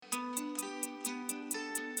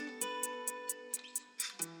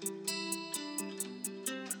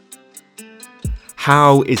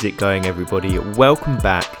How is it going, everybody? Welcome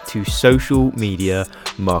back to Social Media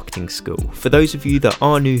Marketing School. For those of you that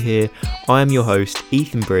are new here, I am your host,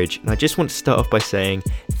 Ethan Bridge, and I just want to start off by saying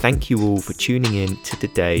thank you all for tuning in to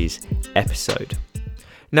today's episode.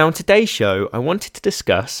 Now, on today's show, I wanted to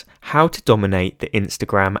discuss how to dominate the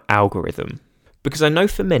Instagram algorithm, because I know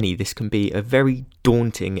for many this can be a very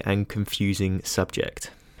daunting and confusing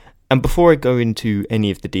subject. And before I go into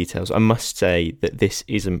any of the details, I must say that this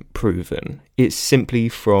isn't proven. It's simply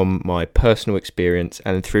from my personal experience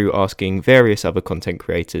and through asking various other content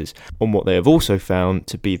creators on what they have also found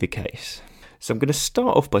to be the case. So I'm going to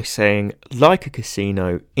start off by saying, like a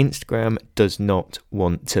casino, Instagram does not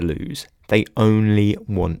want to lose. They only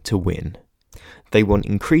want to win. They want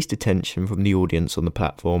increased attention from the audience on the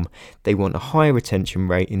platform. They want a higher retention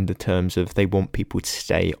rate in the terms of they want people to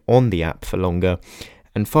stay on the app for longer.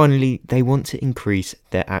 And finally, they want to increase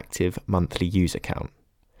their active monthly user count.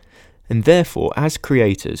 And therefore, as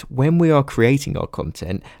creators, when we are creating our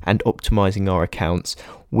content and optimizing our accounts,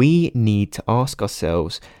 we need to ask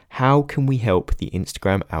ourselves, how can we help the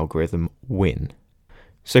Instagram algorithm win?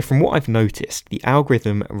 So from what I've noticed, the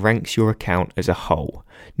algorithm ranks your account as a whole,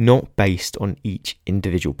 not based on each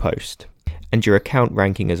individual post. And your account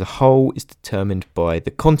ranking as a whole is determined by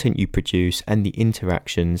the content you produce and the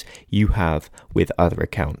interactions you have with other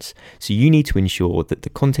accounts. So you need to ensure that the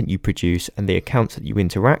content you produce and the accounts that you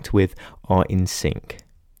interact with are in sync.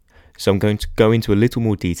 So I'm going to go into a little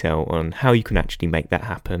more detail on how you can actually make that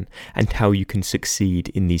happen and how you can succeed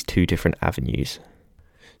in these two different avenues.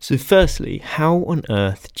 So firstly, how on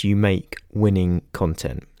earth do you make winning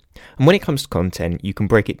content? And when it comes to content, you can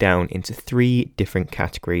break it down into 3 different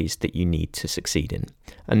categories that you need to succeed in.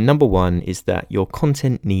 And number 1 is that your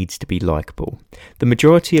content needs to be likable. The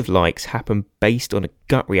majority of likes happen based on a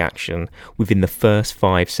gut reaction within the first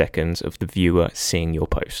 5 seconds of the viewer seeing your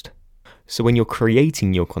post. So when you're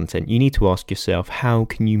creating your content, you need to ask yourself, how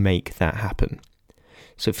can you make that happen?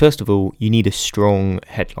 So first of all, you need a strong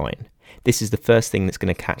headline. This is the first thing that's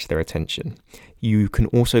going to catch their attention. You can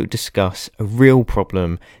also discuss a real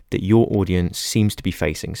problem that your audience seems to be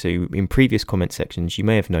facing. So in previous comment sections, you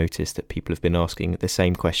may have noticed that people have been asking the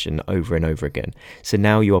same question over and over again. So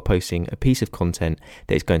now you are posting a piece of content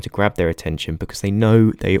that is going to grab their attention because they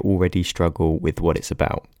know they already struggle with what it's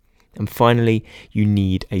about. And finally, you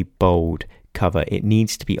need a bold cover. It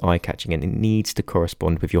needs to be eye-catching and it needs to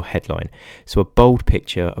correspond with your headline. So a bold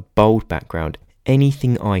picture, a bold background,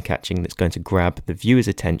 anything eye-catching that's going to grab the viewer's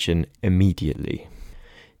attention immediately.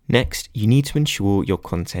 Next, you need to ensure your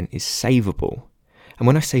content is savable. And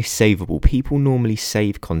when I say savable, people normally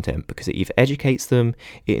save content because it either educates them,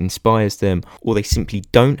 it inspires them, or they simply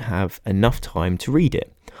don't have enough time to read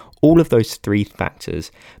it. All of those 3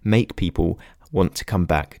 factors make people want to come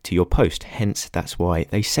back to your post, hence that's why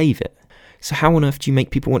they save it. So how on earth do you make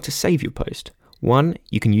people want to save your post? 1,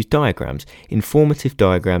 you can use diagrams, informative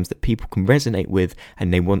diagrams that people can resonate with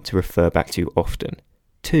and they want to refer back to often.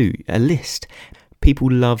 2, a list.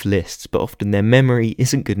 People love lists, but often their memory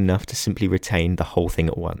isn't good enough to simply retain the whole thing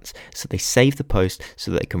at once. So they save the post so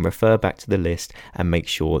that they can refer back to the list and make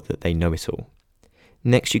sure that they know it all.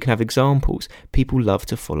 Next, you can have examples. People love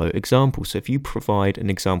to follow examples. So if you provide an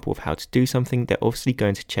example of how to do something, they're obviously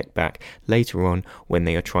going to check back later on when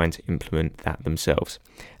they are trying to implement that themselves.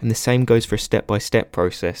 And the same goes for a step-by-step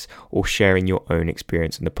process or sharing your own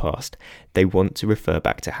experience in the past. They want to refer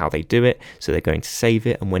back to how they do it, so they're going to save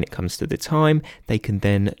it. And when it comes to the time, they can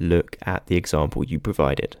then look at the example you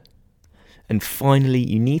provided. And finally,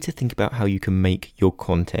 you need to think about how you can make your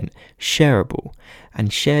content shareable.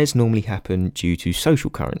 And shares normally happen due to social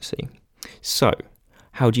currency. So,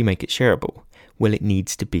 how do you make it shareable? Well, it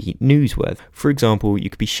needs to be newsworthy. For example, you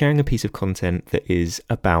could be sharing a piece of content that is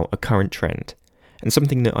about a current trend. And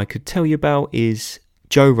something that I could tell you about is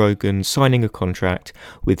Joe Rogan signing a contract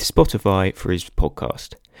with Spotify for his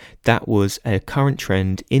podcast. That was a current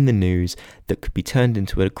trend in the news that could be turned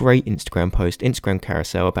into a great Instagram post, Instagram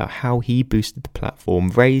carousel about how he boosted the platform,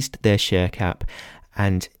 raised their share cap,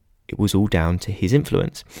 and it was all down to his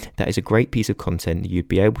influence. That is a great piece of content that you'd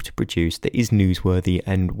be able to produce that is newsworthy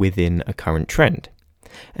and within a current trend.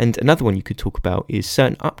 And another one you could talk about is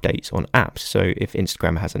certain updates on apps. So if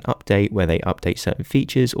Instagram has an update where they update certain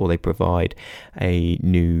features or they provide a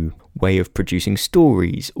new way of producing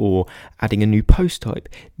stories or adding a new post type,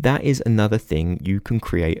 that is another thing you can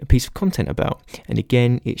create a piece of content about. And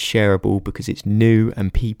again, it's shareable because it's new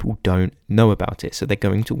and people don't know about it. So they're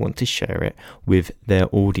going to want to share it with their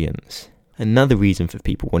audience. Another reason for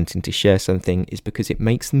people wanting to share something is because it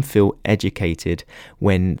makes them feel educated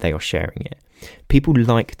when they are sharing it. People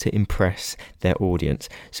like to impress their audience.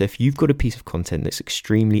 So if you've got a piece of content that's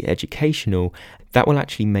extremely educational, that will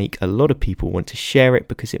actually make a lot of people want to share it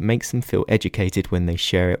because it makes them feel educated when they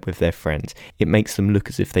share it with their friends. It makes them look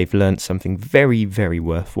as if they've learned something very, very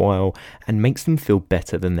worthwhile and makes them feel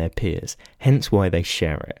better than their peers, hence why they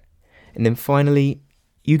share it. And then finally,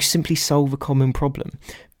 you simply solve a common problem.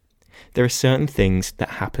 There are certain things that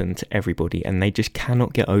happen to everybody and they just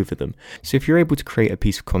cannot get over them. So if you're able to create a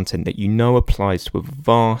piece of content that you know applies to a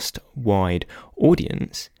vast, wide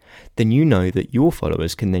audience, then you know that your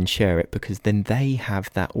followers can then share it because then they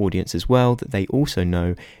have that audience as well that they also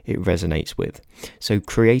know it resonates with. So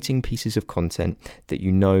creating pieces of content that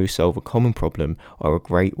you know solve a common problem are a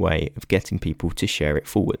great way of getting people to share it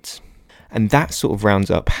forwards. And that sort of rounds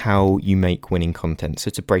up how you make winning content. So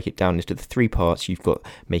to break it down into the 3 parts, you've got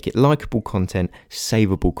make it likable content,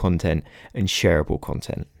 savable content, and shareable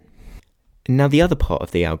content. Now the other part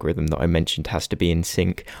of the algorithm that I mentioned has to be in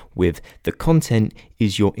sync with the content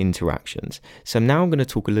is your interactions. So now I'm going to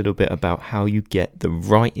talk a little bit about how you get the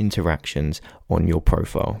right interactions on your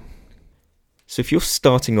profile. So if you're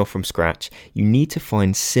starting off from scratch, you need to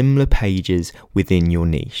find similar pages within your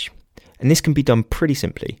niche. And this can be done pretty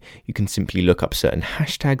simply. You can simply look up certain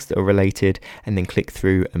hashtags that are related and then click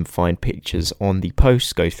through and find pictures on the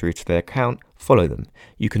posts, go through to their account, follow them.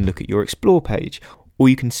 You can look at your explore page, or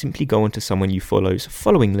you can simply go onto someone you follow's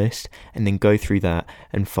following list and then go through that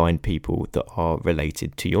and find people that are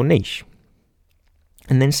related to your niche.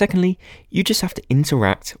 And then secondly, you just have to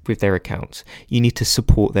interact with their accounts. You need to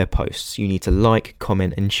support their posts. You need to like,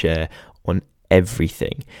 comment and share on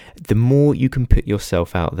everything. The more you can put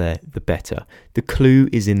yourself out there, the better. The clue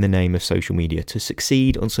is in the name of social media. To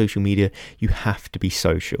succeed on social media, you have to be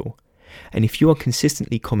social. And if you are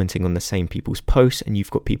consistently commenting on the same people's posts and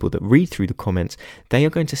you've got people that read through the comments, they are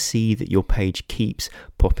going to see that your page keeps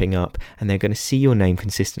popping up and they're going to see your name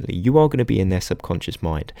consistently. You are going to be in their subconscious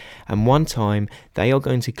mind. And one time they are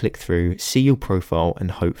going to click through, see your profile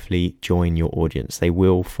and hopefully join your audience. They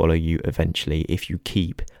will follow you eventually if you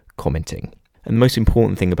keep commenting. And the most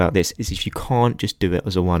important thing about this is you can't just do it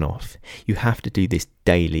as a one-off. You have to do this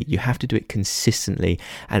daily. You have to do it consistently.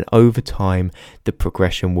 And over time, the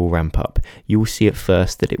progression will ramp up. You will see at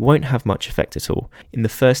first that it won't have much effect at all. In the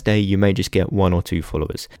first day, you may just get 1 or 2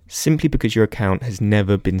 followers, simply because your account has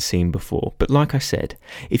never been seen before. But like I said,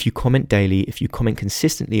 if you comment daily, if you comment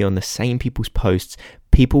consistently on the same people's posts,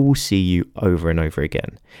 people will see you over and over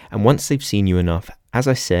again. And once they've seen you enough, as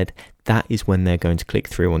I said, that is when they're going to click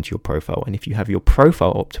through onto your profile. And if you have your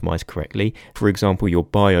profile optimized correctly, for example, your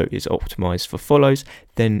bio is optimized for follows,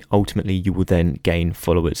 then ultimately you will then gain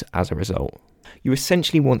followers as a result. You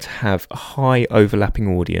essentially want to have a high overlapping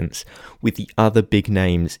audience with the other big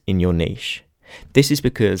names in your niche. This is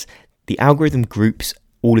because the algorithm groups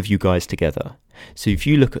all of you guys together. So if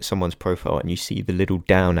you look at someone's profile and you see the little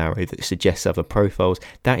down arrow that suggests other profiles,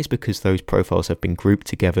 that is because those profiles have been grouped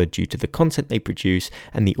together due to the content they produce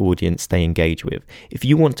and the audience they engage with. If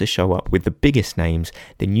you want to show up with the biggest names,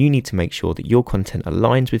 then you need to make sure that your content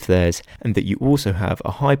aligns with theirs and that you also have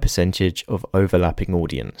a high percentage of overlapping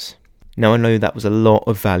audience. Now I know that was a lot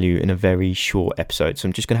of value in a very short episode, so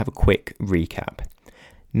I'm just going to have a quick recap.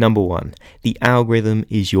 Number 1, the algorithm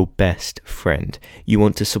is your best friend. You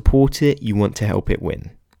want to support it, you want to help it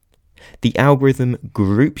win. The algorithm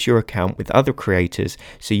groups your account with other creators,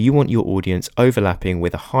 so you want your audience overlapping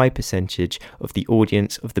with a high percentage of the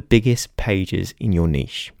audience of the biggest pages in your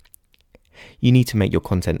niche. You need to make your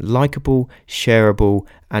content likable, shareable,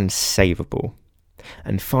 and savable.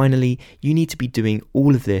 And finally, you need to be doing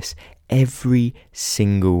all of this every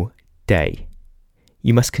single day.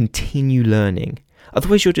 You must continue learning.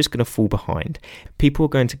 Otherwise, you're just going to fall behind. People are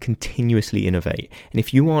going to continuously innovate. And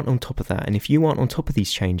if you aren't on top of that, and if you aren't on top of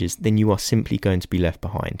these changes, then you are simply going to be left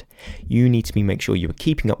behind. You need to make sure you are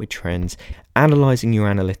keeping up with trends, analysing your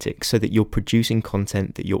analytics so that you're producing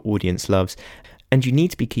content that your audience loves. And you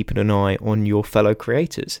need to be keeping an eye on your fellow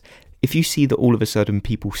creators. If you see that all of a sudden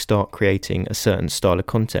people start creating a certain style of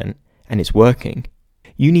content and it's working,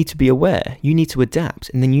 you need to be aware, you need to adapt,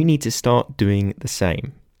 and then you need to start doing the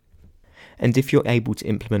same. And if you're able to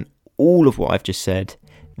implement all of what I've just said,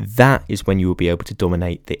 that is when you will be able to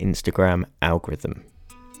dominate the Instagram algorithm.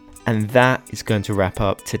 And that is going to wrap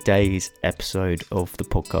up today's episode of the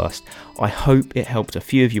podcast. I hope it helped a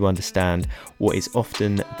few of you understand what is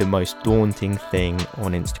often the most daunting thing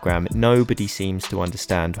on Instagram. Nobody seems to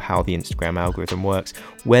understand how the Instagram algorithm works.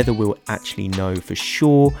 Whether we'll actually know for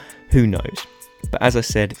sure, who knows? But as I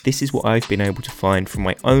said, this is what I've been able to find from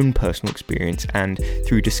my own personal experience and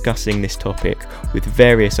through discussing this topic with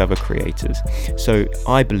various other creators. So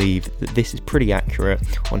I believe that this is pretty accurate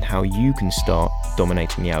on how you can start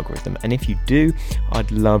dominating the algorithm. And if you do,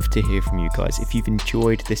 I'd love to hear from you guys. If you've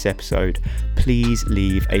enjoyed this episode, please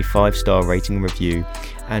leave a 5-star rating and review.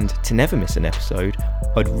 And to never miss an episode,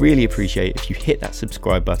 I'd really appreciate if you hit that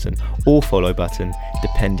subscribe button or follow button,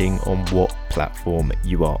 depending on what platform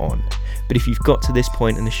you are on. But if you've got to this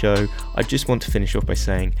point in the show, I just want to finish off by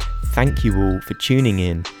saying thank you all for tuning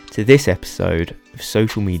in to this episode of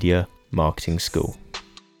Social Media Marketing School.